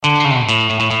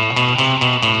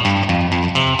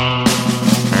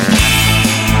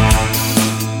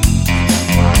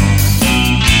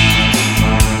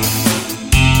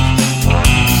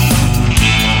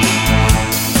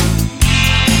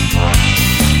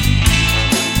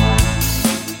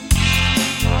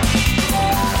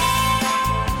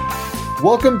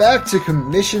Welcome back to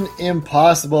Commission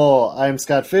Impossible. I'm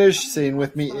Scott Fish. Sitting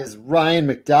with me is Ryan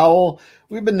McDowell.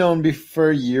 We've been known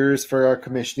for years for our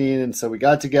commissioning, and so we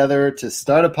got together to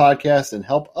start a podcast and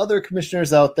help other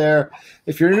commissioners out there.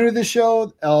 If you're new to the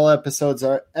show, all episodes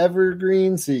are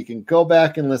evergreen, so you can go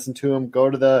back and listen to them. Go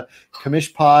to the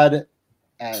commishpod.com,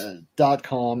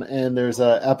 and there's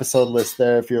an episode list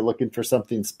there if you're looking for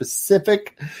something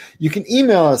specific. You can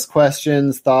email us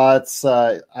questions, thoughts,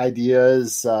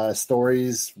 ideas,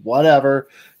 stories, whatever.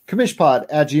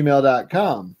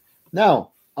 commishpod@gmail.com.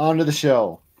 Now, on to the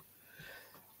show.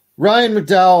 Ryan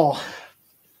McDowell,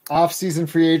 off-season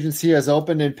free agency has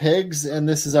opened in Pigs, and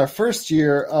this is our first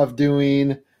year of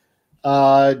doing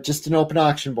just an open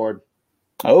auction board.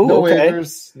 Oh, no okay.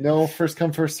 waivers, no first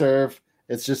come, first serve.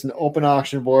 It's just an open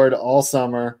auction board all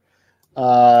summer,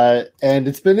 and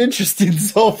it's been interesting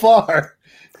so far.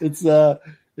 It's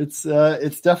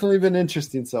definitely been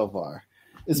interesting so far,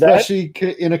 especially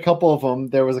in a couple of them.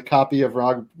 There was a copy of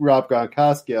Rob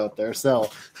Gronkowski out there, so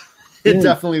it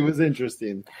definitely was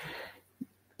interesting.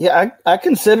 Yeah, I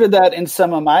consider that in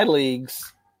some of my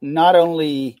leagues, not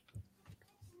only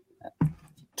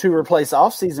to replace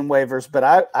off-season waivers, but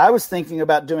I was thinking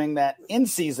about doing that in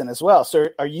season as well. So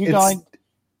are you going?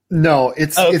 No,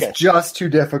 it's just too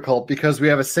difficult because we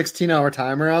have a 16-hour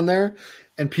timer on there,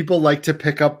 and people like to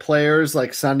pick up players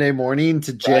like Sunday morning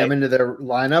to jam into their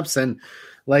lineups. And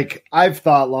like I've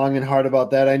thought long and hard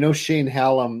about that. I know Shane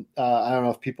Hallam. I don't know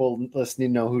if people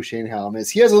listening know who Shane Hallam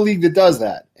is. He has a league that does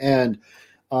that, and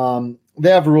they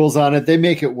have rules on it. They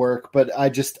make it work, but I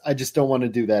just don't want to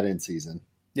do that in season.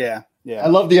 Yeah. I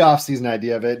love the off-season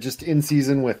idea of it. Just in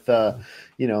season with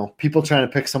people trying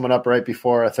to pick someone up right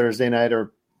before a Thursday night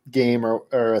or game or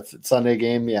a Sunday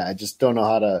game. Yeah, I just don't know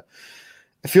how to.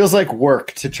 It feels like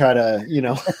work to try to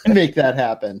make that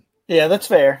happen. Yeah, that's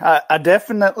fair. I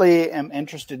definitely am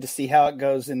interested to see how it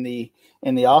goes in the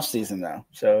off season though.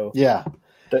 So yeah,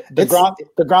 the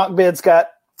Gronk bids got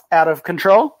out of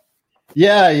control.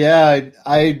 Yeah.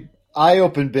 I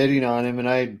opened bidding on him, and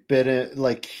I bid it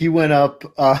like he went up.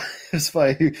 It's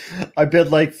funny. I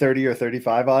bid like 30 or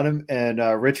 35 on him, and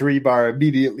Rich Rebar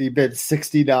immediately bid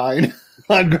 69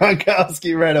 on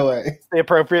Gronkowski right away. The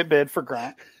appropriate bid for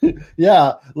Gronk.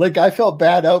 Yeah, like I felt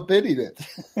bad outbidding it,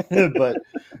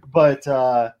 but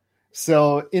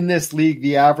so in this league,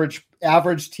 the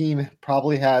average team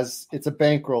probably has. It's a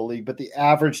bankroll league, but the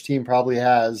average team probably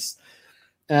has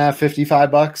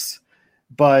 $55.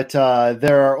 But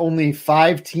there are only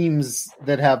 5 teams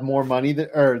that have more money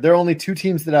there are only 2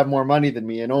 teams that have more money than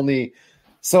me, and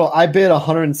so I bid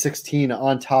 116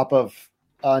 on top of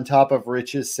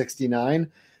Rich's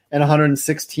 69, and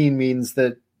 116 means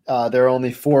that there are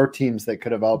only 4 teams that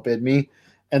could have outbid me,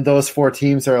 and those 4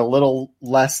 teams are a little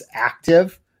less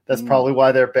active. That's probably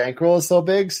why their bankroll is so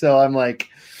big. So I'm like,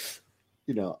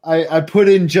 I put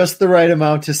in just the right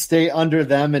amount to stay under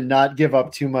them and not give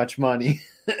up too much money.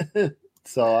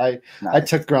 So I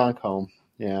took Gronk home.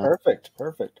 Yeah.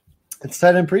 Perfect. It's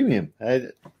set in premium.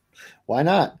 Why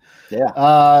not? Yeah.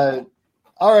 All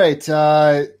right.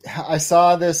 I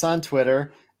saw this on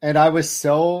Twitter, and I was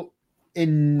so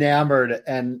enamored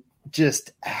and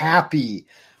just happy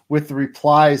with the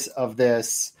replies of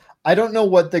this. I don't know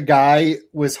what the guy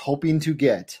was hoping to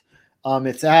get.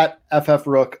 It's at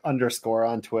ffrook_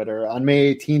 on Twitter. On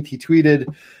May 18th, he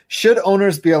tweeted, should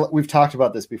owners be, we've talked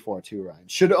about this before too, Ryan,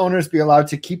 should owners be allowed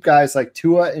to keep guys like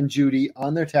Tua and Judy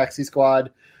on their taxi squad,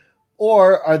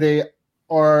 or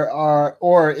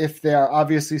if they are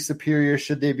obviously superior,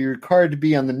 should they be required to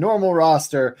be on the normal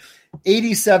roster?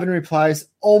 87 replies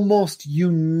almost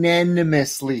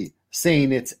unanimously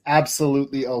saying it's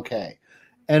absolutely okay.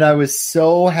 And I was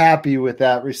so happy with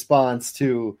that response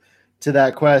to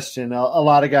that question. A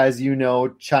lot of guys,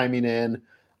 chiming in,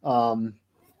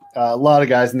 a lot of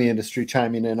guys in the industry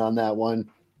chiming in on that one,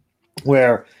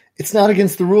 where it's not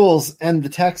against the rules and the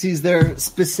taxis there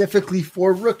specifically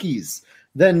for rookies,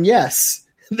 then yes,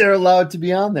 they're allowed to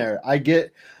be on there. I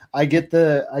get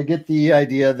the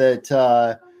idea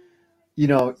that,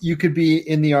 you could be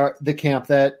in the camp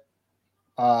that,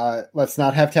 let's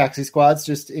not have taxi squads,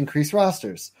 just increase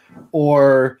rosters.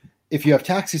 Or if you have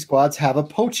taxi squads, have a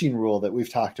poaching rule that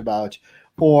we've talked about,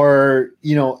 or,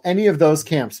 any of those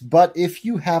camps. But if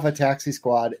you have a taxi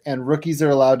squad and rookies are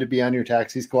allowed to be on your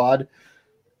taxi squad,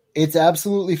 it's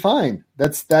absolutely fine.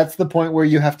 That's the point where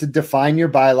you have to define your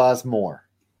bylaws more.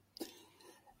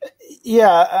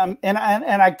 Yeah. And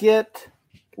I get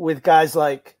with guys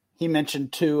like he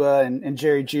mentioned Tua and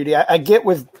Jerry Jeudy, I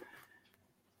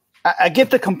get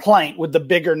the complaint with the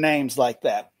bigger names like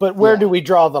that, but where do we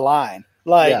draw the line?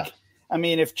 I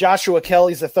mean, if Joshua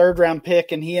Kelly's a 3rd-round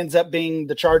pick and he ends up being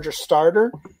the Chargers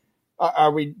starter,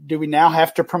 do we now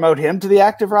have to promote him to the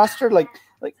active roster? Like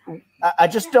I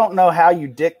just don't know how you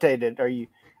dictate it. Are you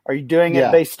doing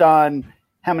it based on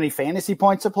how many fantasy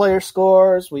points a player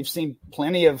scores? We've seen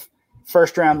plenty of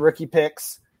 1st-round rookie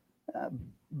picks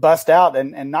bust out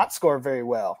and not score very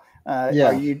well. Are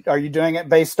you doing it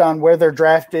based on where they're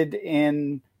drafted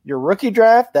in your rookie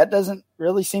draft? That doesn't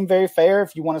really seem very fair.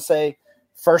 If you want to say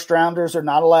 1st-rounders are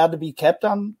not allowed to be kept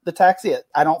on the taxi,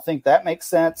 I don't think that makes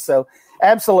sense. So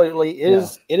absolutely,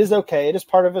 it is okay. It is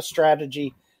part of a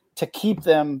strategy to keep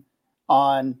them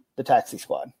on the taxi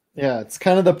squad. Yeah, it's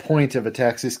kind of the point of a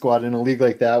taxi squad in a league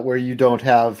like that, where you don't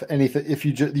have anything. If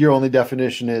your only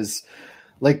definition is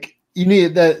like you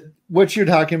need that, what you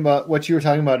were talking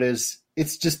about is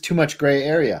it's just too much gray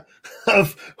area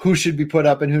of who should be put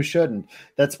up and who shouldn't.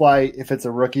 That's why if it's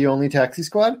a rookie only taxi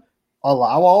squad,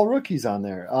 allow all rookies on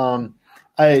there.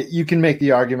 You can make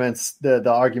the arguments,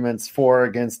 the arguments for or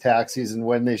against taxis and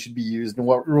when they should be used and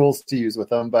what rules to use with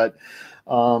them, but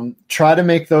try to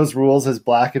make those rules as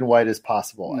black and white as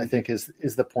possible. I think is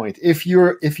the point. If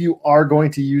you are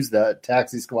going to use the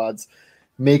taxi squads,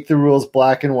 make the rules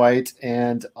black and white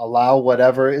and allow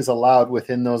whatever is allowed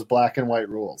within those black and white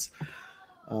rules.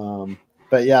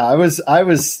 But yeah,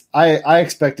 I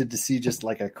expected to see just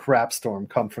like a crap storm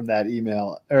come from that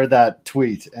email or that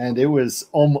tweet, and it was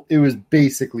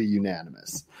basically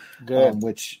unanimous. Good.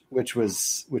 Which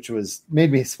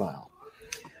made me smile.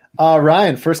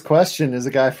 Ryan, first question is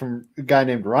a guy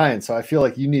named Ryan, so I feel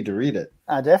like you need to read it.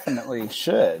 I definitely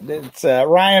should. It's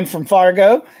Ryan from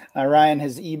Fargo. Ryan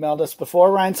has emailed us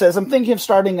before. Ryan says, I'm thinking of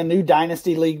starting a new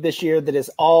dynasty league this year that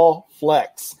is all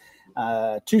flex.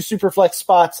 2 super flex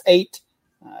spots, 8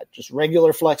 just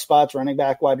regular flex spots, running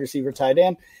back, wide receiver, tight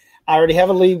end. I already have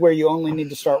a league where you only need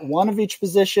to start one of each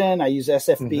position. I use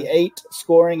SFB 8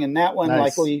 scoring in that one.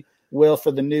 Nice. Likely will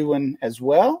for the new one as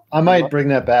well. I might bring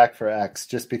that back for X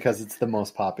just because it's the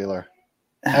most popular.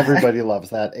 Everybody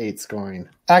loves that 8 scoring.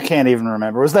 I can't even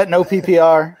remember. Was that no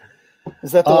PPR?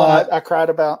 Is that the one I cried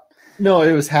about? No,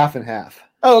 it was half and half.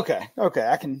 Oh, okay.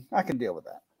 I can deal with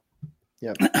that.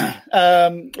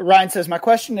 Yep. Ryan says, my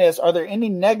question is, are there any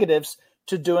negatives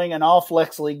to doing an all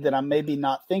flex league that I'm maybe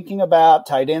not thinking about?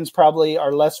 Tight ends probably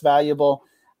are less valuable,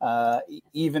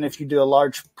 even if you do a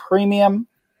large premium.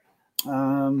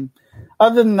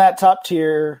 Other than that, top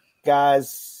tier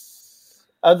guys,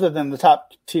 other than the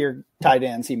top tier tight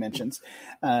ends he mentions,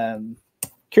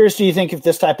 curious, do you think if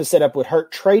this type of setup would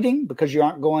hurt trading because you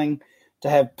aren't going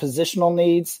to have positional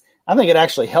needs? I think it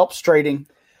actually helps trading.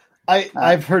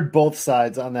 I've heard both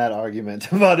sides on that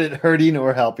argument about it hurting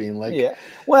or helping.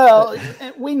 Well,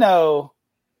 we know.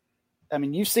 I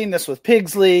mean, you've seen this with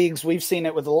pigs leagues. We've seen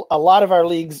it with a lot of our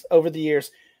leagues over the years.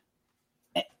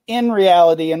 In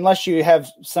reality, unless you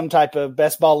have some type of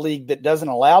best ball league that doesn't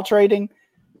allow trading,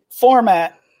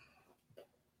 format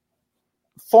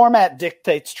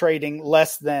dictates trading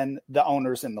less than the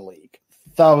owners in the league.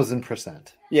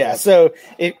 1,000%. Yeah. So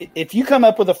if you come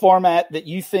up with a format that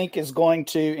you think is going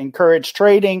to encourage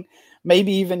trading,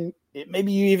 maybe you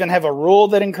even have a rule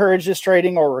that encourages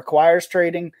trading or requires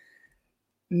trading,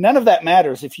 none of that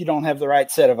matters if you don't have the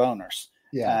right set of owners.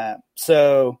 Yeah.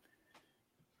 So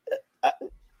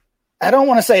I don't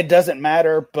want to say it doesn't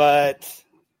matter, but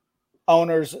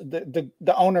owners, the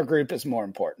owner group is more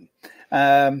important.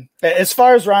 As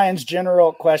far as Ryan's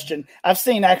general question, I've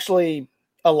seen actually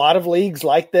a lot of leagues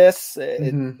like this.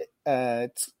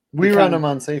 We run them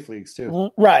on safe leagues too.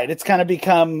 Right. It's kind of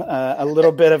become a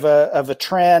little bit of a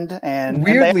trend, and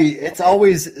weirdly, it's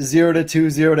always 0 to 2,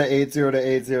 0 to 8, 0 to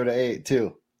 8, 0 to 8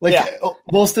 too.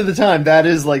 Most of the time, that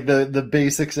is like the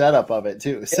basic setup of it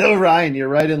too. So Ryan, you're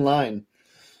right in line.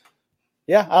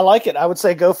 Yeah, I like it. I would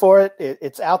say go for it.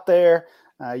 It's out there.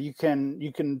 You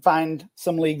can find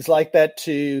some leagues like that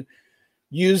to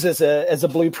use as a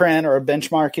blueprint or a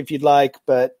benchmark if you'd like.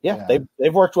 But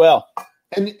they've worked well.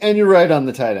 And you're right on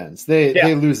the tight ends.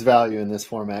 They lose value in this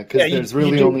format because there's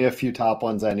really only a few top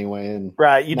ones anyway. And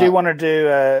right, you do want to do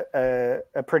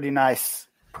a pretty nice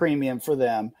premium for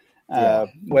them,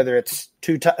 whether it's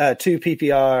two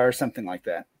PPR or something like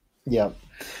that. Yeah.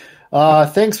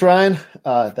 Thanks, Ryan.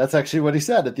 That's actually what he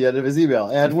said at the end of his email.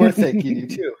 And we're thanking you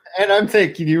too. And I'm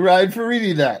thanking you, Ryan, for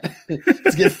reading that.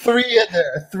 Let's get 3 in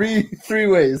there. Three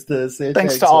ways to say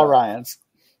thanks to all Ryans.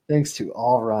 Thanks to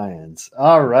all Ryans.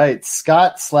 All right,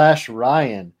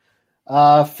 Scott/Ryan.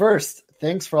 First,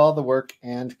 thanks for all the work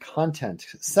and content.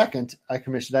 Second, I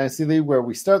commissioned Dynasty League where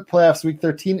we start the playoffs week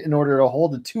 13 in order to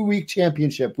hold a 2-week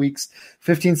championship weeks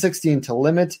 15-16 to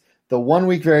limit the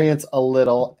 1-week variance a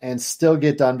little and still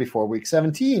get done before week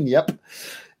 17. Yep.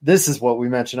 This is what we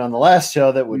mentioned on the last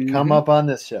show that would come up on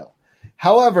this show.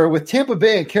 However, with Tampa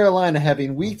Bay and Carolina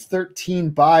having Week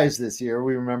 13 buys this year,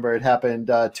 we remember it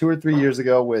happened 2 or 3 years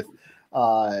ago with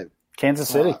Kansas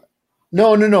City.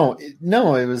 No.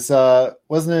 It was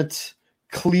wasn't it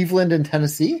Cleveland and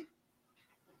Tennessee?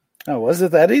 Oh, was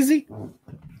it that easy?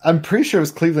 I'm pretty sure it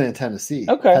was Cleveland and Tennessee.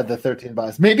 Okay. Had the 13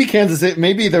 buys. Maybe Kansas City.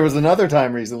 Maybe there was another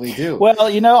time recently too. Well,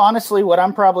 honestly, what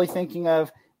I'm probably thinking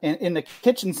of in the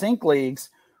kitchen sink leagues,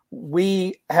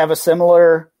 we have a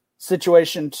similar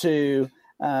situation to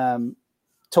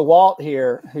Walt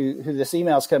here, who this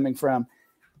email is coming from,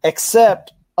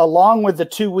 except along with the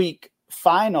 2-week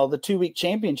final, the 2-week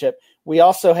championship, we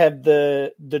also have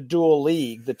the dual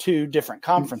league, the 2 different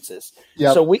conferences.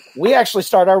 Yep. So we actually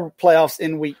start our playoffs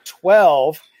in week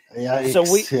 12. Yikes, So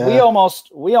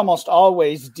we almost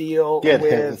always deal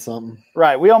with something.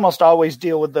 Right. We almost always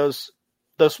deal with those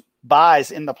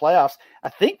buys in the playoffs. I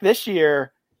think this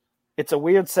year it's a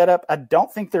weird setup. I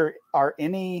don't think there are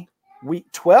any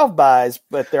week 12 buys,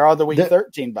 but there are the week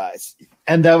 13 buys.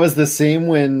 And that was the same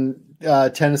when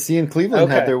Tennessee and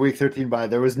Cleveland had their week 13 bye.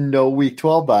 There was no week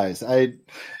 12 buys. I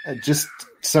just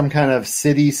some kind of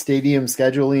city stadium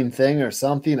scheduling thing or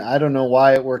something. I don't know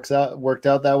why it worked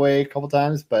out that way a couple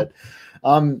times, but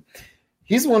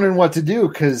he's wondering what to do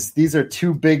because these are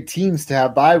 2 big teams to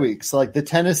have bye weeks. Like the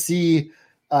Tennessee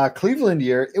Cleveland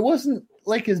year, it wasn't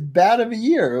like as bad of a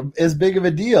year, as big of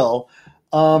a deal.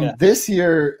 This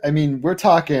year, I mean, we're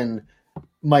talking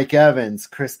Mike Evans,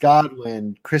 Chris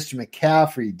Godwin, Christian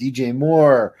McCaffrey, DJ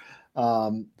Moore,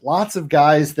 lots of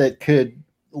guys that could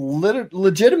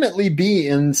legitimately be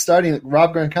in starting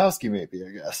Rob Gronkowski, maybe,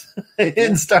 I guess,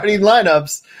 in starting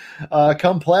lineups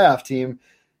come playoff team.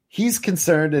 He's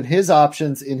concerned, and his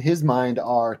options in his mind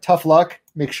are tough luck,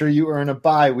 make sure you earn a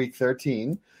bye week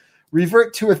 13,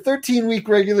 revert to a 13-week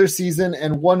regular season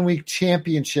and 1-week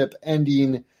championship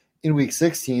ending in week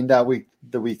 16. That week,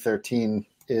 the week 13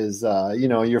 is,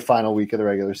 your final week of the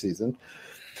regular season.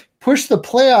 Push the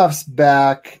playoffs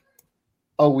back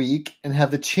a week and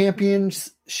have the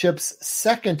championship's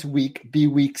second week be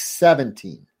week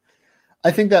 17.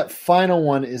 I think that final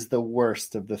one is the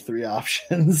worst of the 3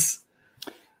 options.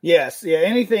 Yes. Yeah.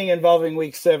 Anything involving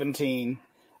week 17.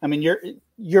 I mean,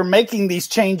 you're making these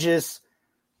changes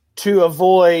to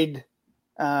avoid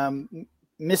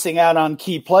missing out on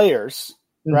key players.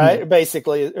 Right.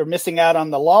 Basically, or missing out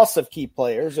on the loss of key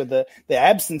players or the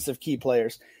absence of key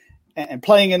players, and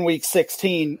playing in week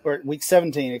 16 or week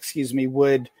 17,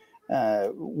 would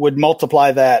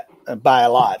multiply that by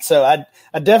a lot. So I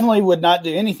definitely would not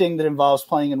do anything that involves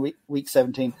playing in week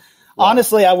 17. Yeah.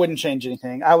 Honestly, I wouldn't change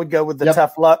anything. I would go with the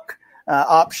tough luck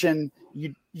option.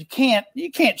 You can't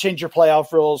change your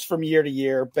playoff rules from year to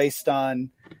year based on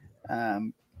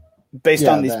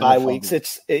these bye weeks.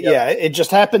 It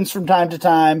just happens from time to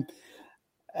time,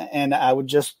 and I would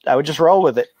just roll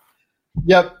with it.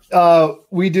 Yep.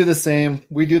 We do the same.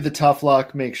 We do the tough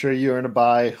luck, make sure you earn a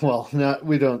bye. Well,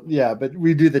 we don't. Yeah, but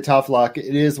we do the tough luck.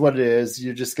 It is what it is.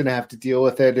 You're just going to have to deal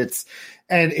with it.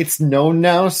 It's known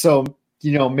now. So,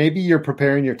 maybe you're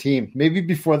preparing your team. Maybe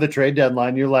before the trade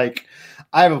deadline, you're like,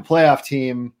 I have a playoff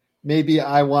team. Maybe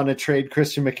I want to trade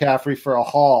Christian McCaffrey for a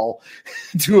haul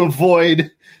to avoid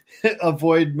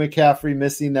McCaffrey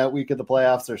missing that week of the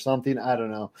playoffs or something. I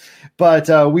don't know. But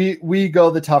we go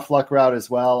the tough luck route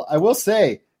as well. I will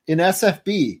say in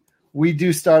SFB, we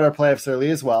do start our playoffs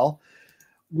early as well.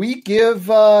 We give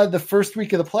the first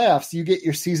week of the playoffs, you get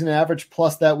your season average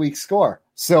plus that week's score.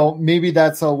 So maybe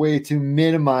that's a way to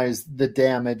minimize the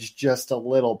damage just a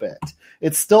little bit.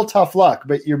 It's still tough luck,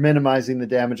 but you're minimizing the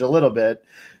damage a little bit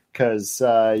because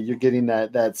you're getting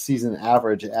that season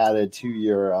average added to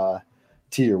your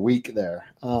week there.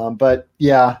 But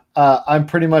yeah, I'm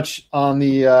pretty much on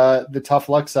the tough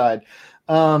luck side.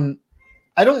 I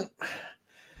don't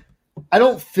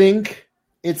think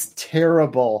it's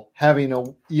terrible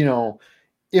having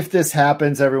if this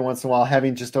happens every once in a while,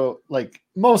 having just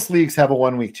most leagues have a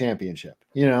 1-week championship,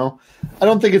 I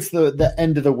don't think it's the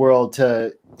end of the world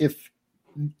if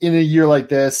in a year like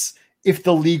this, if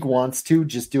the league wants to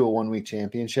just do a 1-week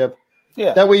championship.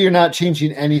 Yeah. That way you're not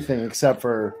changing anything except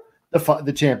for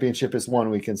the championship is 1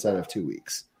 week instead of 2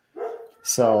 weeks.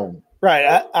 So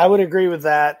right, I would agree with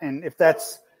that. And if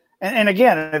that's and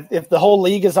again, if the whole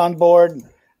league is on board,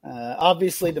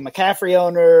 obviously the McCaffrey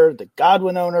owner, the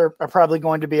Godwin owner are probably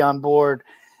going to be on board.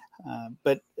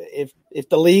 But if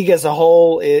the league as a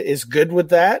whole is good with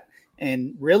that,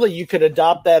 and really you could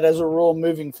adopt that as a rule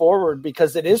moving forward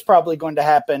because it is probably going to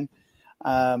happen.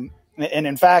 And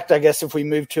in fact, I guess if we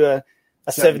move to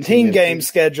a 17 game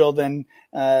schedule, then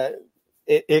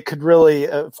it could really,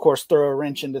 of course, throw a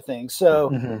wrench into things.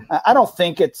 So I don't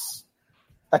think it's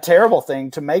a terrible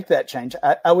thing to make that change.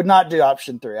 I would not do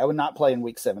option 3. I would not play in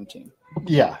week 17.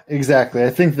 Yeah, exactly. I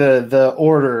think the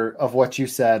order of what you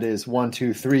said is 1,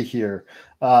 2, 3 here.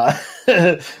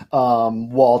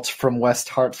 Walt from West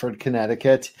Hartford,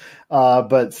 Connecticut.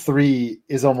 But 3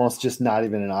 is almost just not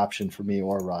even an option for me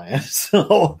or Ryan.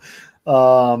 So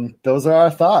those are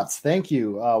our thoughts. Thank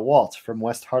you, Walt from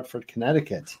West Hartford,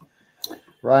 Connecticut.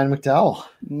 Ryan McDowell.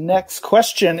 Next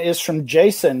question is from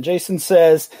Jason. Jason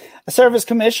says, I serve as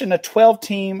commission a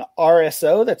 12-team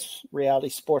RSO, that's Reality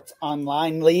Sports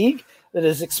Online League, that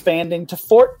is expanding to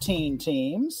 14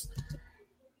 teams.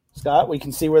 Scott, we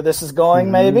can see where this is going,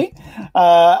 maybe.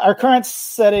 Our current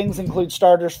settings include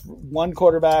starters, 1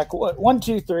 quarterback, 1,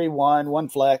 2, 3, 1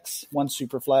 flex, 1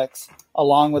 super flex,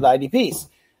 along with IDPs.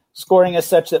 Scoring is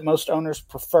such that most owners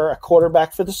prefer a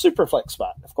quarterback for the super flex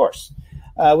spot, of course.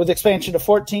 With expansion to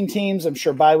 14 teams, I'm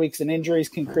sure bye weeks and injuries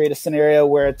can create a scenario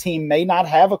where a team may not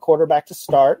have a quarterback to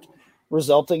start,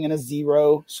 resulting in a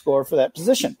 0 score for that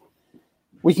position.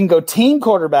 We can go team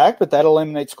quarterback, but that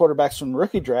eliminates quarterbacks from the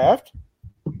rookie draft.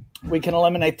 We can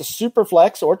eliminate the super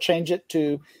flex or change it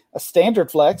to a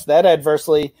standard flex. That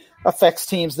adversely affects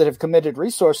teams that have committed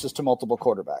resources to multiple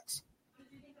quarterbacks.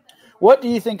 What do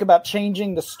you think about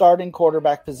changing the starting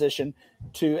quarterback position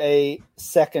to a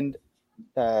second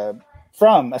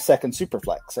from a second super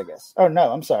flex, I guess? Oh,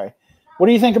 no, I'm sorry. What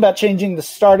do you think about changing the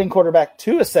starting quarterback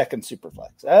to a second super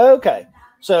flex? Okay,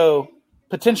 so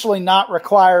potentially not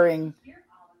requiring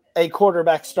a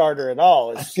quarterback starter at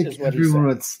all. I think everyone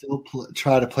would still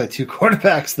try to play 2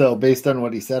 quarterbacks, though, based on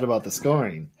what he said about the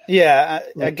scoring. Yeah,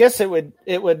 I guess it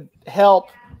would help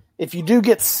if you do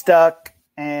get stuck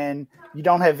and you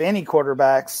don't have any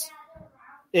quarterbacks.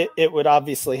 It would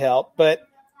obviously help, but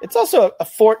it's also a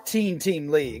 14-team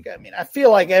league. I mean, I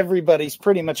feel like everybody's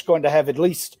pretty much going to have at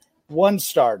least 1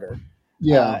 starter.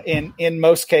 Yeah, in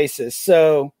most cases.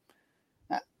 So,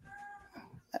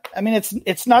 I mean,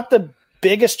 it's not the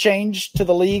biggest change to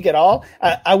the league at all.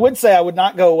 I would say I would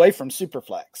not go away from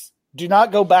Superflex. Do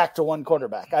not go back to 1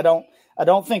 quarterback. I don't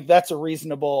think that's a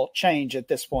reasonable change at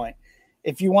this point.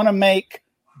 If you want to make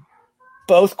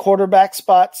both quarterback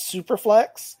spots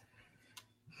Superflex,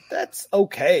 that's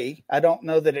okay. I don't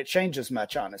know that it changes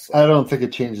much, honestly. I don't think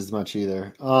it changes much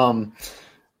either. I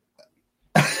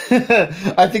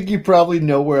think you probably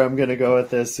know where I'm going to go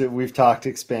with this. We've talked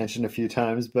expansion a few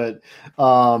times, but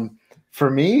for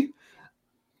me,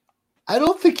 I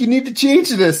don't think you need to change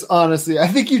this, honestly. I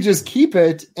think you just keep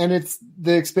it, and it's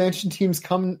the expansion teams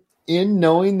come in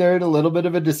knowing they're at a little bit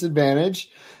of a disadvantage,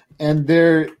 and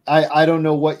I don't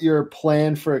know what your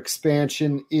plan for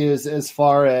expansion is as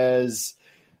far as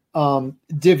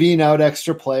divvying out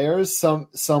extra players.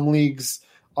 Some leagues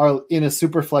are in a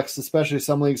super flex, especially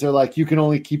some leagues are like, you can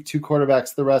only keep 2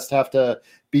 quarterbacks. The rest have to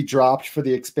be dropped for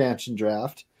the expansion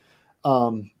draft.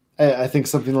 I think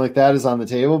something like that is on the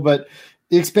table, but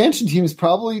the expansion teams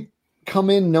probably come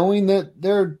in knowing that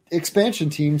they're expansion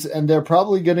teams and they're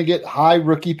probably going to get high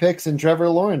rookie picks in Trevor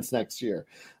Lawrence next year.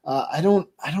 I don't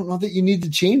know that you need to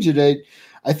change it.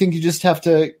 I think you just have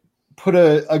to put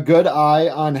a good eye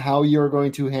on how you're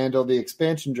going to handle the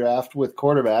expansion draft with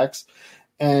quarterbacks.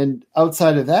 And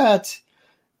outside of that,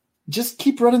 just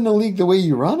keep running the league the way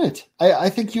you run it. I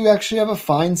think you actually have a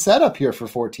fine setup here for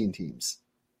 14 teams.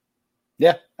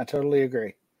 Yeah, I totally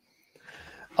agree.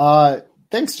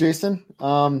 Thanks, Jason.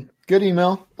 Good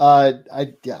email.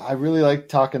 I really like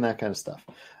talking that kind of stuff.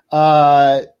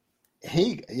 I'm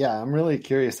really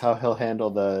curious how he'll handle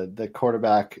the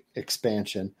quarterback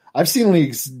expansion. I've seen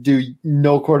leagues do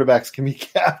no quarterbacks can be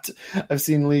capped. I've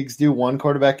seen leagues do 1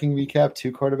 quarterback can be capped,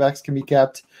 2 quarterbacks can be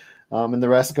capped, and the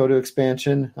rest go to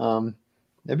expansion.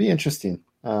 That'd be interesting.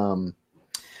 And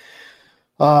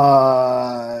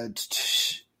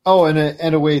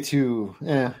a way to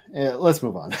let's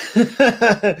move on.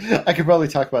 I could probably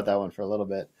talk about that one for a little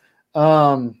bit.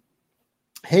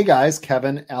 Hey guys,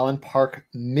 Kevin, Allen Park,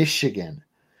 Michigan.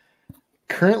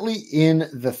 Currently in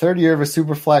the 3rd year of a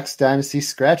Superflex dynasty.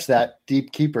 Scratch that,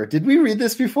 deep keeper. Did we read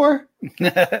this before?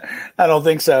 I don't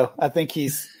think so. I think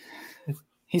he's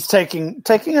taking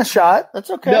a shot. That's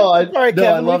okay. No, all right,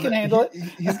 Kevin, we can handle it.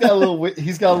 He's got a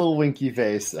little winky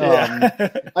face.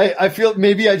 I feel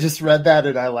maybe I just read that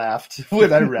and I laughed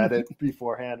when I read it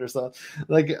beforehand or something.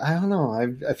 Like, I don't know.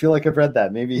 I feel like I've read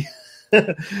that. Maybe.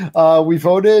 We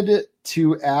voted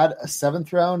to add a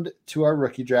 7th round to our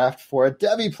rookie draft for a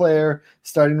Devy player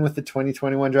starting with the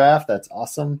 2021 draft. That's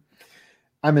awesome.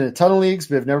 I'm in a ton of leagues,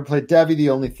 but I've never played Devy. The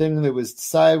only thing that was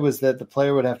decided was that the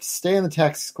player would have to stay in the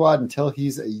taxi squad until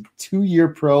he's a 2-year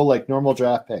pro like normal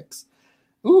draft picks.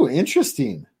 Ooh,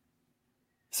 interesting.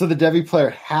 So the Devy player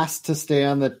has to stay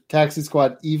on the taxi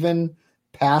squad even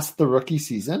past the rookie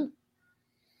season?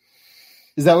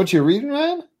 Is that what you're reading,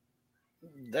 Ryan?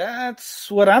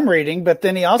 That's what I'm reading, but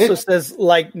then he also says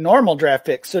like normal draft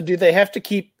picks. So do they have to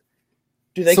keep?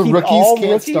 Do they keep rookies all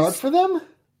can't rookies? Start for them?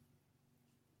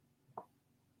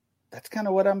 That's kind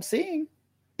of what I'm seeing.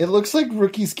 It looks like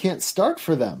rookies can't start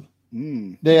for them.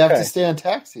 They Okay. have to stay on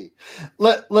taxi.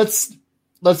 Let's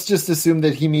just assume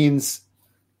that he means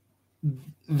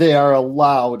they are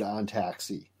allowed on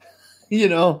taxi. You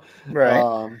know,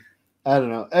 Right. I don't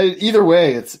know. Either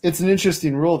way, it's an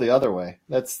interesting rule. The other way,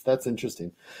 that's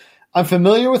interesting. I'm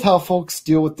familiar with how folks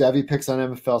deal with Devy picks on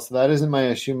MFL, so that isn't my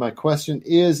issue. My question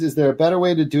is there a better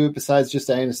way to do it besides just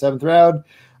adding a 7th round?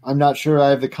 I'm not sure I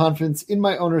have the confidence in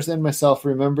my owners and myself,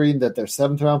 remembering that their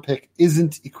 7th round pick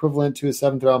isn't equivalent to a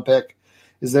 7th round pick.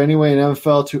 Is there any way in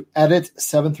MFL to edit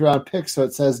 7th round pick so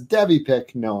it says Devy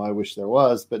pick? No, I wish there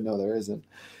was, but no, there isn't.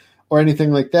 Or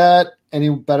anything like that. Any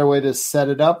better way to set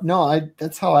it up? No,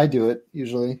 that's how I do it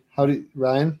usually.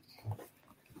 Ryan?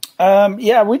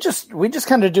 Yeah, we just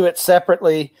kind of do it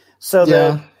separately so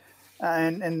that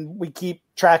and we keep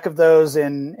track of those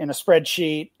in a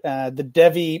spreadsheet. The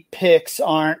Devy picks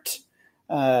aren't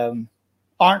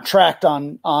tracked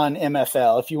on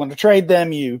MFL. If you want to trade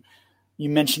them, you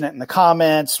mention it in the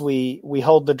comments. We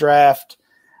hold the draft,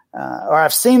 or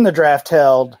I've seen the draft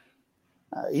held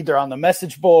either on the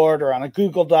message board or on a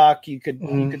Google Doc. You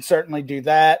could certainly do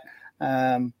that.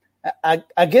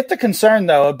 I get the concern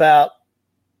though about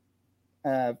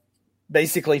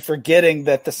basically forgetting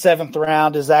that the 7th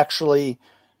round is actually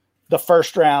the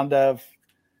first round of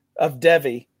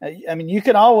Devy. I mean, you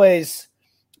can always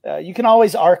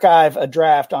archive a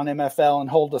draft on MFL and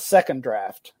hold a second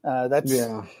draft.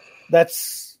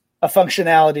 That's a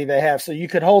functionality they have. So you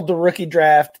could hold the rookie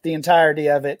draft, the entirety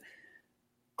of it,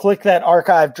 click that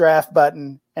archive draft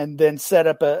button, and then set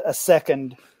up a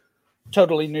second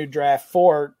totally new draft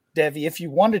for Devy if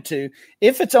you wanted to.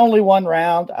 If it's only one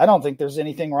round, I don't think there's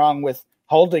anything wrong with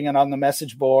holding it on the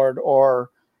message board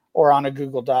or on a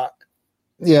Google Doc.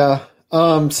 Yeah.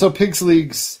 So Pigs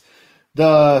Leagues,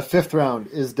 the 5th round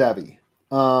is Devy.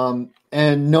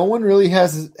 And no one really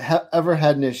has ever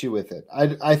had an issue with it.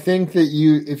 I think that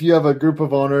if you have a group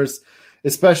of owners,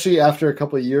 especially after a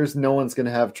couple of years, no one's going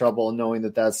to have trouble knowing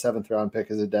that 7th round pick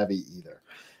is a Devy either.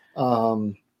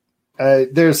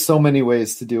 There's so many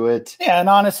ways to do it. Yeah, and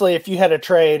honestly, if you had a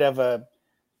trade of a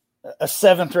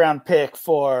 7th round pick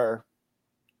for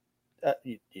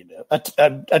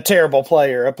a terrible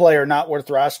player, a player not worth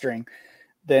rostering,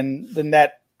 then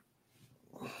that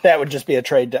would just be a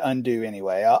trade to undo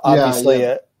anyway.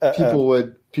 Obviously, people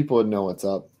would know what's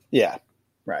up. Yeah,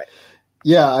 right.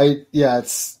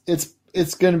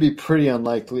 It's going to be pretty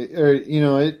unlikely, or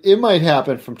it might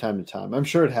happen from time to time. I'm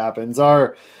sure it happens.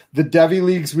 The Devy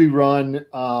leagues we run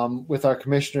with our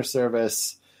commissioner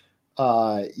service,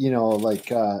 I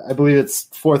believe it's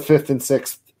 4th, 5th, and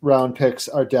 6th round picks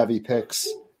are Devy picks,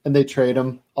 and they trade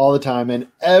them all the time. And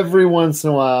every once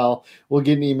in a while, we'll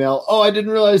get an email. Oh, I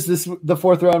didn't realize the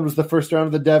 4th round was the first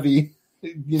round of the Devy.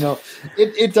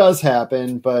 It does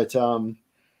happen, but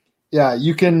yeah,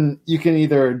 you can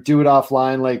either do it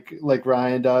offline like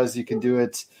Ryan does. You can do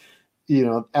it,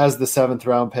 as the 7th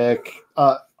round pick.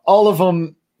 All of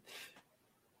them,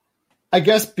 I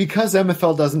guess, because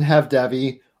MFL doesn't have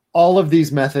Devy, all of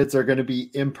these methods are going to be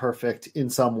imperfect in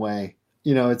some way.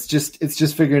 It's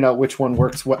just figuring out which one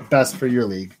works best for your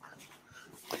league.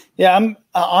 Yeah, I'm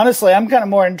kind of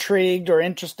more intrigued or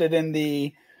interested in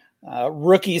the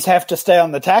rookies have to stay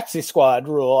on the taxi squad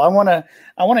rule. I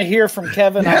want to hear from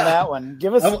Kevin on that one.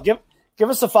 Give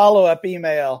us a follow-up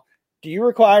email. Do you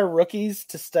require rookies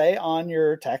to stay on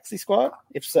your taxi squad?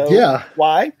 If so,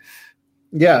 why?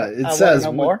 Yeah, it says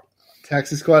no more.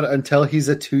 Taxi squad until he's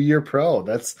a 2-year pro.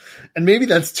 And maybe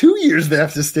that's 2 years they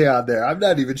have to stay on there. I'm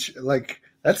not even sure.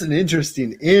 That's an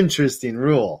interesting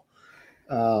rule.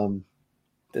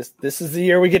 This is the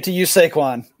year we get to use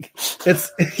Saquon.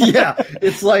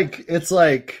 It's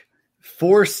like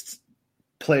forced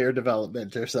player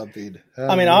development or something.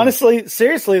 I mean, honestly,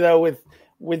 seriously though,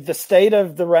 with the state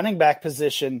of the running back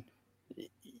position,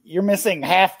 you're missing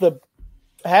half the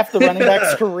running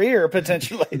back's career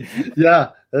potentially. Yeah,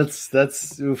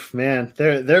 that's oof, man.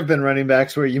 There have been running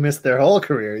backs where you miss their whole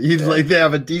career. They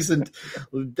have a decent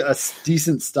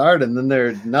start and then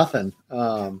they're nothing.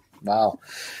 Wow.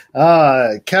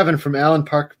 Kevin from Allen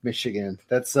Park, Michigan.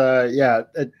 That's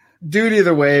do it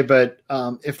either way, but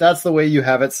if that's the way you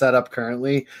have it set up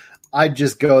currently, I'd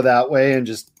just go that way and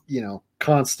just,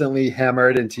 constantly hammer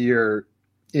it into your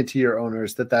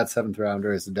owners that 7th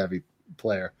rounder is a Devy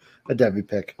player, a debut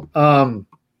pick.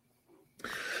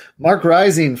 Mark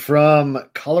Rising from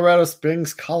Colorado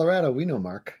Springs, Colorado. We know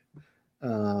Mark.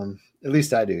 At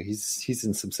least I do. He's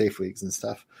in some safe leagues and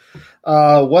stuff.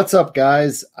 What's up,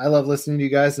 guys? I love listening to you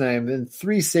guys, and I am in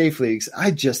 3 safe leagues.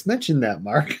 I just mentioned that,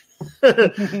 Mark.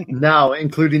 Now,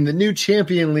 including the new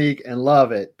Champion League, and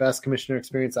love it. Best commissioner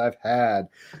experience I've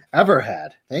ever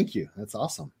had. Thank you. That's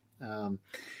awesome.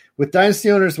 With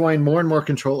Dynasty owners wanting more and more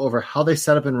control over how they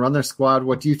set up and run their squad,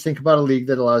 what do you think about a league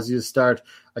that allows you to start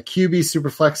a QB super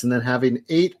flex and then having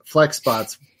 8 flex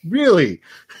spots? Really?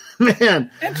 Man.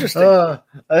 Interesting.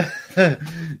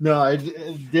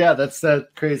 Yeah, that's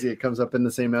crazy. It comes up in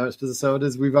the same episode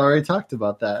as we've already talked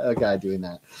about that, a guy doing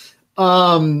that.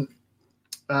 Do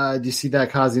you see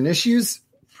that causing issues?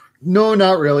 No,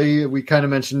 not really. We kind of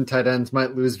mentioned tight ends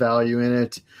might lose value in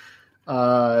it.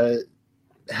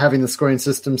 Having the scoring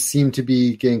system seem to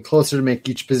be getting closer to make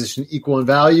each position equal in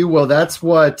value. Well, that's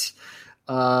what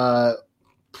Ryan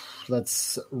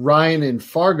in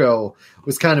Fargo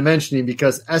was kind of mentioning,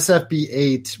 because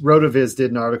SFB8, Rotoviz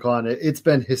did an article on it. It's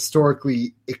been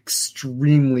historically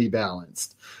extremely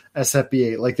balanced.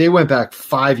 SFB8, like they went back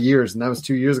 5 years, and that was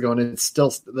 2 years ago, and it's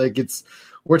still like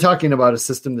we're talking about a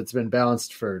system that's been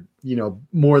balanced for,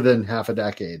 more than half a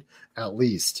decade at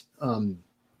least.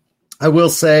 I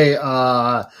will say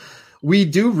we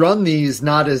do run these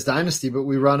not as Dynasty, but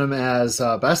we run them as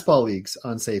best ball leagues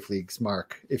on Safe Leagues,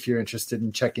 Mark, if you're interested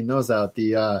in checking those out.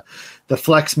 The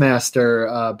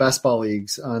Flexmaster best ball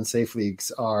leagues on Safe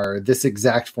Leagues are this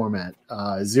exact format: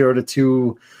 0 to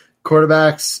 2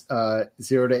 quarterbacks,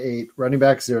 0 to 8 running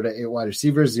backs, 0 to 8 wide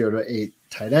receivers, 0 to 8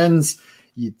 tight ends.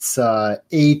 It's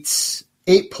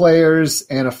 8 players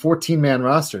and a 14-man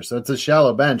roster. So it's a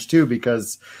shallow bench too,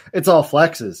 because it's all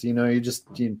flexes.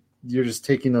 You're just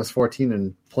taking those 14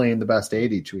 and playing the best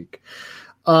 8 each week.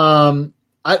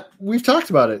 We've talked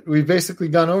about it. We've basically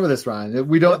gone over this, Ryan.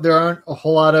 There aren't a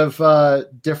whole lot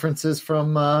of differences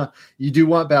from you do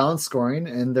want balanced scoring,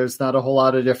 and there's not a whole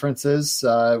lot of differences.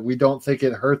 We don't think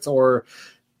it hurts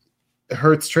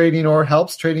trading or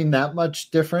helps trading that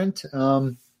much different.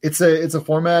 It's a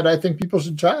format I think people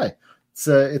should try.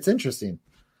 It's interesting.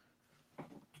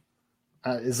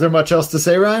 Is there much else to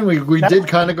say, Ryan? We did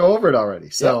kind of go over it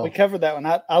already. So yeah, we covered that one.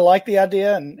 I like the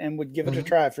idea and would give it a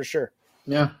try for sure.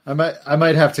 Yeah, I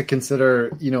might have to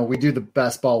consider, we do the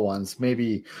best ball ones,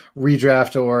 maybe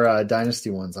redraft or dynasty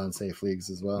ones on safe leagues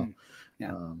as well.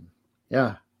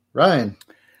 Yeah. Ryan.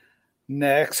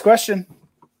 Next question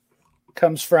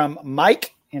comes from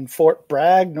Mike in Fort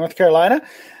Bragg, North Carolina.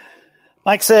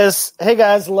 Mike says, "Hey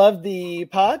guys, love the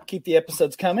pod. Keep the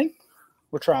episodes coming."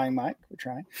 We're trying, Mike. We're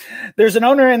trying. There's an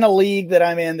owner in a league that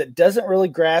I'm in that doesn't really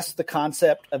grasp the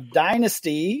concept of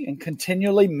dynasty and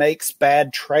continually makes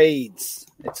bad trades.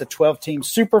 It's a 12-team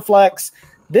super flex.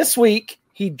 This week,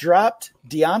 he dropped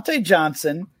Deontay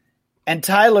Johnson and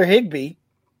Tyler Higbee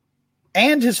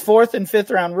and his 4th and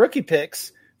 5th round rookie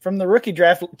picks from the rookie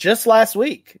draft just last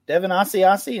week, Devin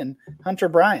Asiasi and Hunter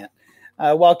Bryant,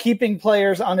 while keeping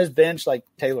players on his bench like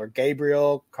Taylor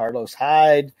Gabriel, Carlos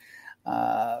Hyde,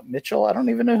 Mitchell. I don't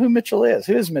even know who Mitchell is.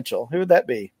 Who is Mitchell? Who would that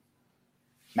be?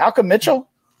 Malcolm Mitchell?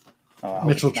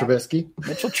 Mitchell Trubisky.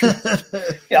 Mitchell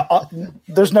Trubisky. Yeah,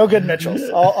 there's no good Mitchells.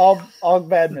 All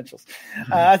bad Mitchells.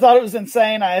 I thought it was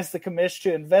insane. I asked the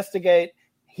commission to investigate.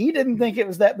 He didn't think it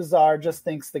was that bizarre, just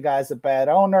thinks the guy's a bad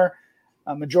owner.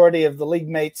 A majority of the league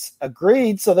mates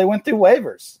agreed, so they went through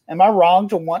waivers. Am I wrong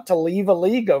to want to leave a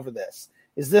league over this?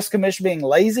 Is this commission being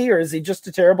lazy, or is he just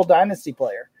a terrible dynasty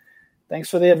player? Thanks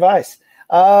for the advice.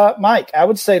 Mike, I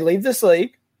would say leave this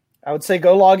league. I would say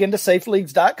go log into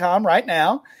safeleagues.com right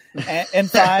now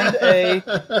and find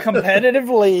a competitive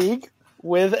league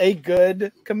with a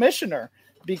good commissioner,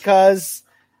 because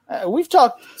we've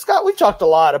talked a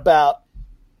lot about,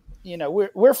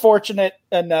 we're fortunate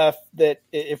enough that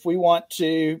if we want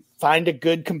to find a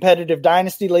good competitive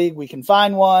dynasty league, we can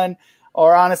find one,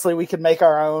 or honestly, we could make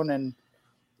our own, and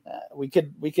we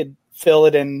could fill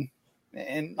it in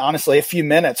honestly a few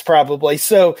minutes probably.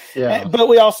 So, yeah. But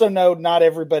we also know not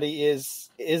everybody is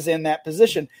in that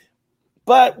position.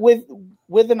 But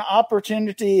with an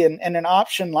opportunity and an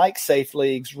option like safe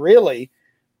leagues, really,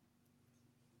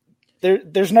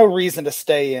 there's no reason to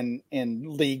stay in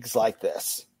leagues like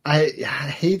this. I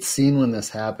hate seeing when this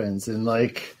happens, and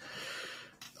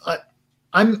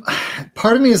I'm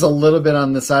part of me is a little bit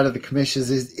on the side of the commissions.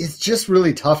 It's just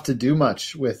really tough to do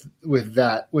much with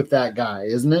that guy,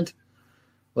 isn't it?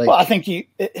 Well, I think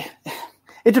it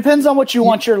depends on what you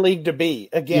want your league to be.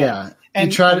 Again, yeah,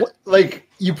 and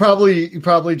you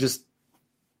probably just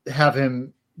have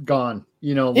him gone.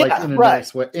 In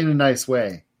a nice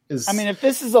way. I mean, if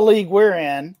this is a league we're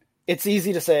in, it's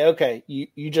easy to say, okay,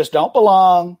 you just don't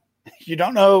belong. You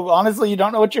don't know. Honestly, you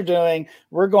don't know what you're doing.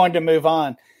 We're going to move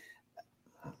on.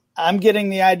 I'm getting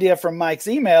the idea from Mike's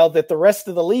email that the rest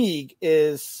of the league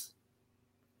is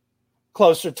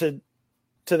closer to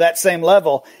that same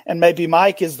level. And maybe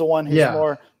Mike is the one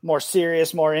who's more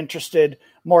serious, more interested,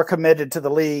 more committed to the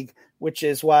league, which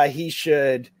is why he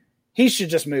should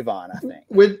just move on, I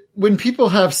think. When people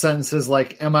have sentences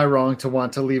like, am I wrong to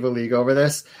want to leave a league over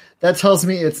this? That tells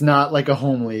me it's not like a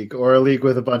home league or a league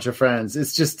with a bunch of friends.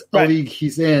 It's just a league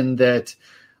he's in that,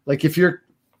 like,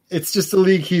 it's just a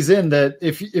league he's in that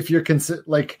if you're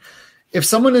like, if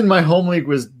someone in my home league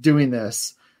was doing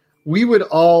this, we would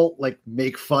all like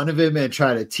make fun of him and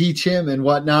try to teach him and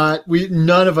whatnot.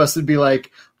 None of us would be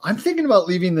like, I'm thinking about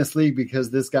leaving this league because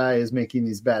this guy is making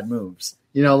these bad moves.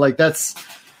 Like this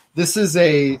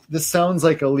sounds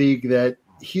like a league that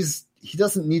he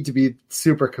doesn't need to be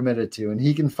super committed to, and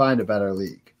he can find a better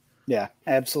league. Yeah,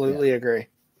 absolutely agree.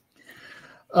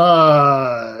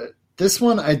 This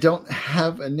one I don't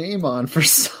have a name on for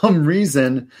some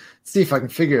reason. Let's see if I can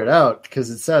figure it out, because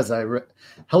it says,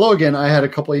 hello again. I had a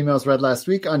couple emails read last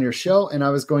week on your show, and I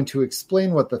was going to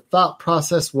explain what the thought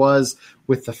process was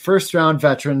with the first round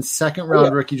veterans, second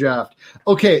round rookie draft.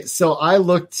 Okay, so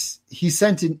he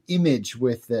sent an image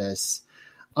with this.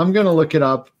 I'm going to look it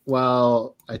up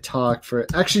while I talk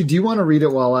actually, do you want to read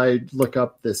it while I look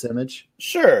up this image?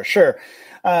 Sure.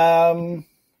 I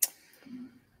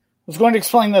was going to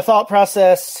explain the thought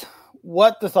process,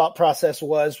 what the thought process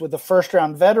was with the first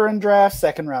round veteran draft,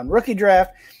 second round rookie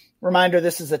draft. Reminder,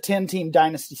 this is a 10-team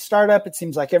dynasty startup. It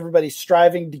seems like everybody's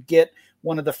striving to get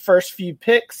one of the first few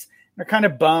picks. They're kind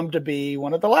of bummed to be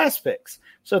one of the last picks.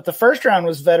 So if the first round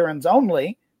was veterans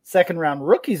only, second round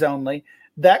rookies only,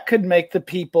 that could make the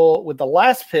people with the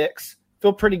last picks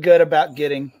feel pretty good about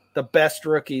getting the best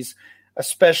rookies,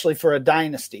 especially for a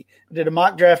dynasty. I did a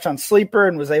mock draft on Sleeper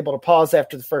and was able to pause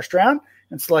after the first round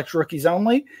and select rookies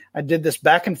only. I did this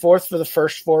back and forth for the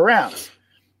first 4 rounds.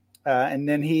 And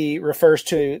then he refers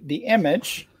to the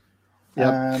image.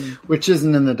 Which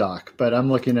isn't in the doc, but I'm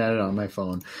looking at it on my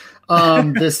phone.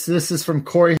 This is from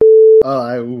Corey.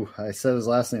 I said his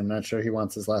last name. I'm not sure he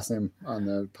wants his last name on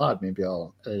the pod. Maybe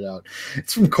I'll edit it out.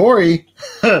 It's from Corey.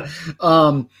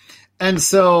 And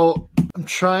so I'm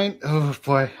trying. Oh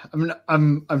boy,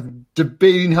 I'm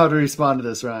debating how to respond to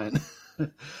this, Ryan.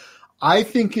 I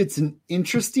think it's an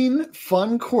interesting,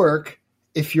 fun quirk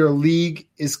if your league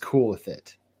is cool with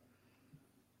it.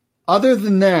 Other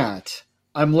than that,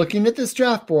 I'm looking at this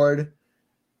draft board,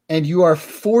 and you are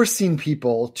forcing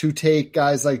people to take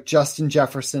guys like Justin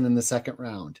Jefferson in the second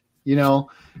round.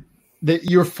 That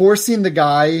you're forcing the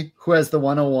guy who has the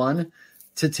 101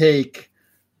 to take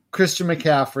Christian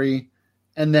McCaffrey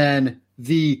and then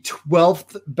the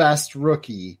 12th best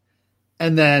rookie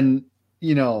and then,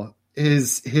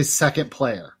 his second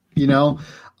player,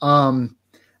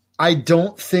 I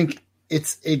don't think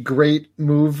it's a great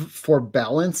move for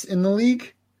balance in the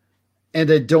league. And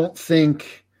I don't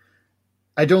think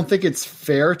it's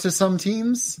fair to some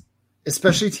teams,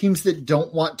 especially teams that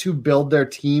don't want to build their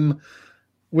team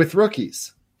with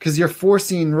rookies, because you're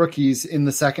forcing rookies in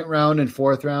the second round and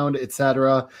fourth round,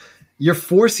 etc. You're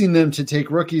forcing them to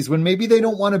take rookies when maybe they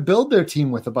don't want to build their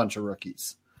team with a bunch of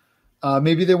rookies.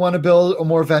 Maybe they want to build a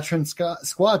more veteran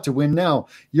squad to win now.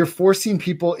 You're forcing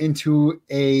people into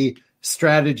a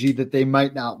strategy that they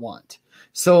might not want.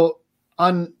 So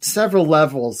on several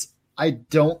levels, I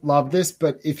don't love this,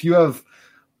 but if you have,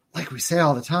 like we say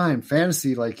all the time,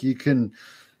 fantasy,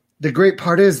 the great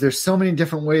part is there's so many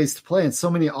different ways to play and so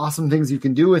many awesome things you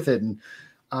can do with it. And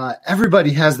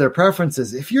everybody has their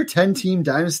preferences. If your 10-team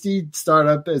dynasty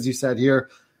startup, as you said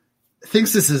here,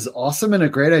 thinks this is awesome and a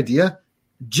great idea,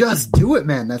 just do it,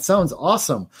 man. That sounds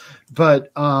awesome.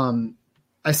 But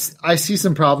I see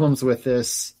some problems with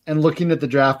this, and looking at the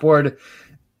draft board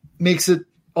makes it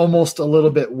almost a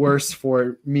little bit worse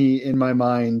for me in my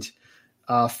mind.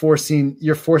 You're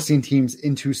forcing teams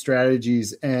into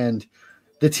strategies, and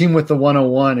the team with the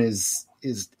 101 is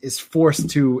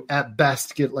forced to at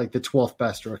best get like the 12th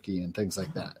best rookie and things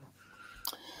like that.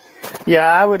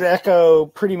 Yeah, I would echo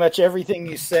pretty much everything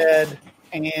you said,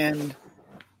 and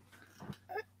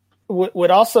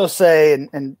would also say,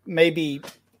 and maybe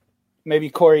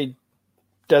Corey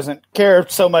doesn't care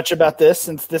so much about this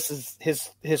since this is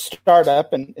his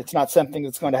startup and it's not something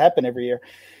that's going to happen every year.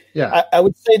 Yeah, I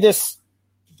would say this.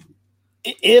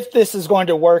 If this is going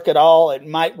to work at all, it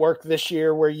might work this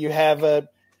year where you have a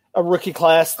rookie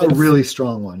class that's a really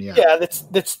strong one. Yeah,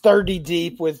 that's 30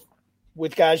 deep with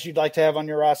guys you'd like to have on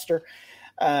your roster.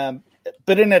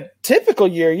 But in a typical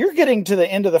year, you're getting to the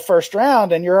end of the first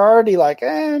round and you're already like,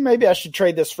 maybe I should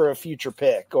trade this for a future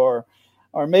pick, or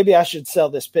maybe I should sell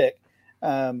this pick.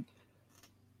 So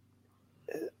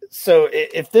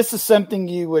if this is something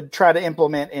you would try to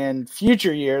implement in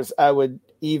future years, I would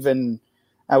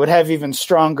have even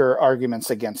stronger arguments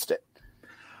against it.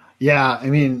 Yeah, I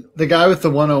mean, the guy with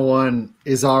the 101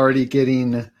 is already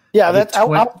getting. Yeah,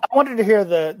 I wanted to hear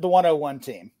the 101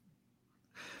 team.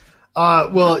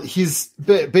 Well, he's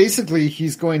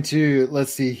going to,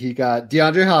 let's see, he got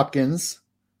DeAndre Hopkins,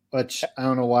 which I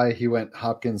don't know why he went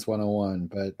Hopkins 101,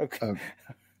 but okay,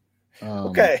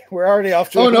 okay, we're already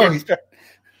off to start.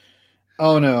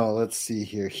 Oh no, let's see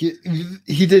here. He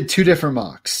did two different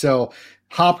mocks. So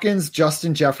Hopkins,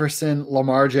 Justin Jefferson,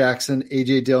 Lamar Jackson,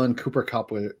 AJ Dillon, Cooper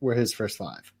Kupp were his first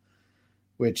five,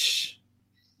 which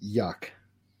yuck.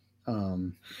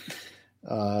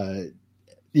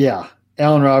 Yeah.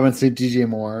 Allen Robinson, DJ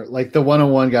Moore, like the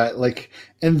 101 guy, like,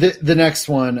 and the next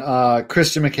one,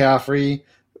 Christian McCaffrey,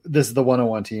 this is the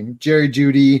 101 team, Jerry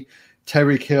Jeudy,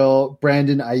 Tyreek Hill,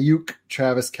 Brandon Ayuk,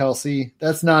 Travis Kelce.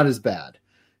 That's not as bad,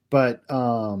 but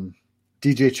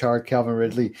DJ Chark, Calvin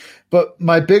Ridley. But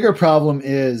my bigger problem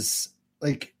is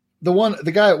like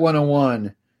the guy at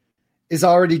 101 is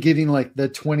already getting like the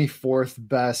 24th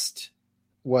best.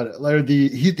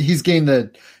 He's gained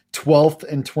the 12th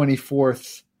and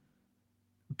 24th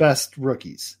best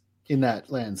rookies in that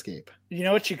landscape. You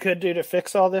know what you could do to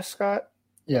fix all this, Scott?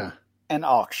 Yeah. An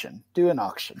auction. Do an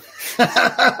auction.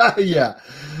 Yeah.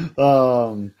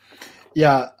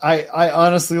 Yeah. I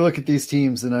honestly look at these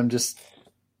teams and I'm just,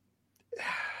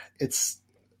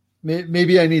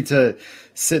 maybe I need to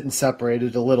sit and separate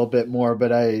it a little bit more,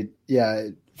 but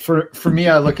for me,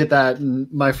 I look at that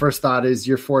and my first thought is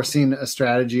you're forcing a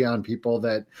strategy on people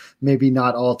that maybe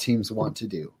not all teams want to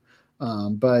do.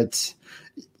 But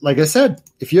like I said,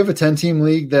 if you have a 10-team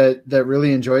league that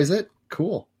really enjoys it,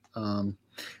 cool.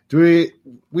 We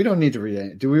don't need to read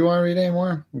any. Do we want to read any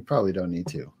more? We probably don't need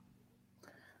to.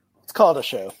 Let's call it a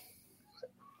show.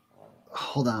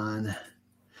 Hold on.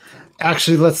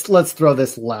 Actually, let's throw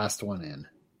this last one in.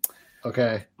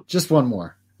 Okay, just one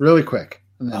more, really quick.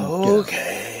 And then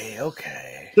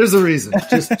okay. There's a reason.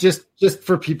 Just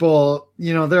for people,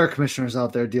 there are commissioners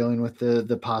out there dealing with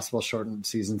the possible shortened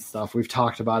season stuff. We've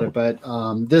talked about it, but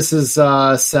this is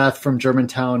Seth from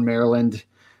Germantown, Maryland.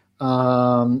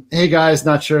 Hey guys,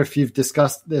 not sure if you've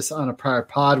discussed this on a prior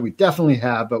pod. We definitely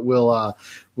have, but we'll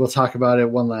talk about it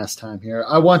one last time here.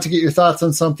 I want to get your thoughts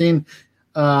on something.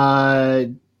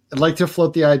 I'd like to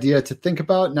float the idea to think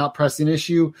about, not pressing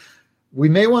issue. We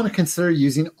may want to consider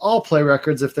using all play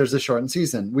records if there's a shortened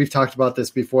season. We've talked about this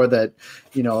before that,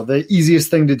 the easiest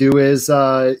thing to do is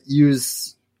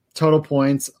use total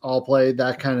points, all play,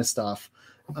 that kind of stuff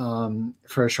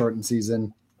for a shortened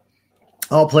season.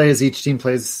 All play is each team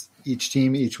plays each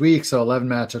team each week, so 11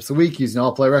 matchups a week. Using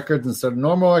all play records instead of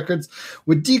normal records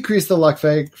would decrease the luck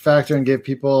factor and give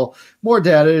people more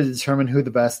data to determine who the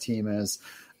best team is.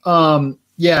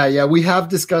 Yeah, we have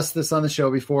discussed this on the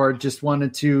show before. Just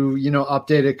wanted to,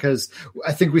 update it because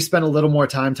I think we spent a little more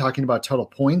time talking about total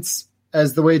points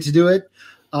as the way to do it.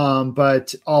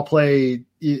 But all play,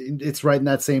 it's right in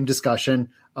that same discussion.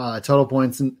 Total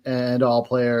points and all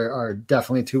play are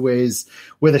definitely two ways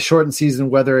with a shortened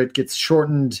season, whether it gets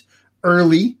shortened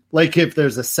early, like if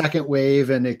there's a second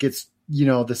wave and it gets,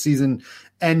 the season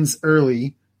ends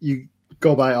early, you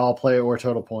go by all play or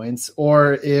total points,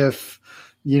 or if,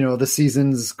 the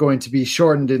season's going to be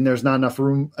shortened and there's not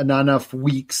enough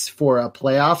weeks for a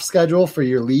playoff schedule for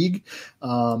your league.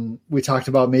 We talked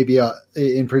about maybe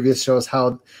in previous shows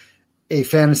how a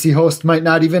fantasy host might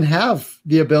not even have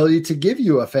the ability to give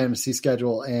you a fantasy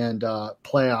schedule and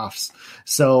playoffs.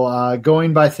 So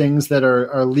going by things that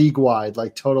are league wide,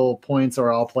 like total points or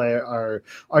all play, are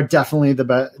definitely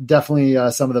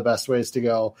definitely some of the best ways to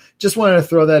go. Just wanted to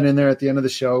throw that in there at the end of the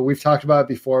show. We've talked about it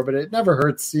before, but it never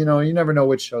hurts. You never know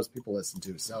which shows people listen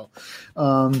to. So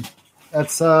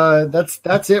that's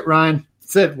it, Ryan.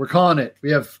 That's it. We're calling it.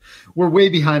 We're way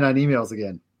behind on emails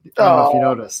again. I don't know if you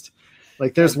noticed.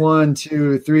 Like there's 1,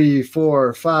 2, 3,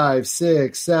 4, 5,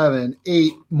 6, 7,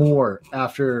 8 more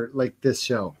after like this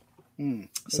show.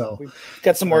 So we've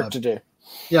got some work to do.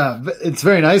 Yeah, it's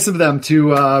very nice of them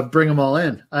to bring them all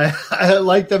in. I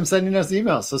like them sending us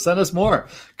emails, so send us more.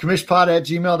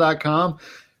 commishpod@gmail.com.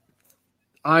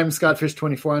 I'm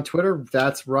ScottFish24 on Twitter.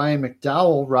 That's Ryan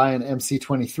McDowell,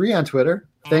 RyanMC23 on Twitter.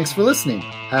 Thanks for listening.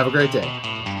 Have a great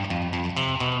day.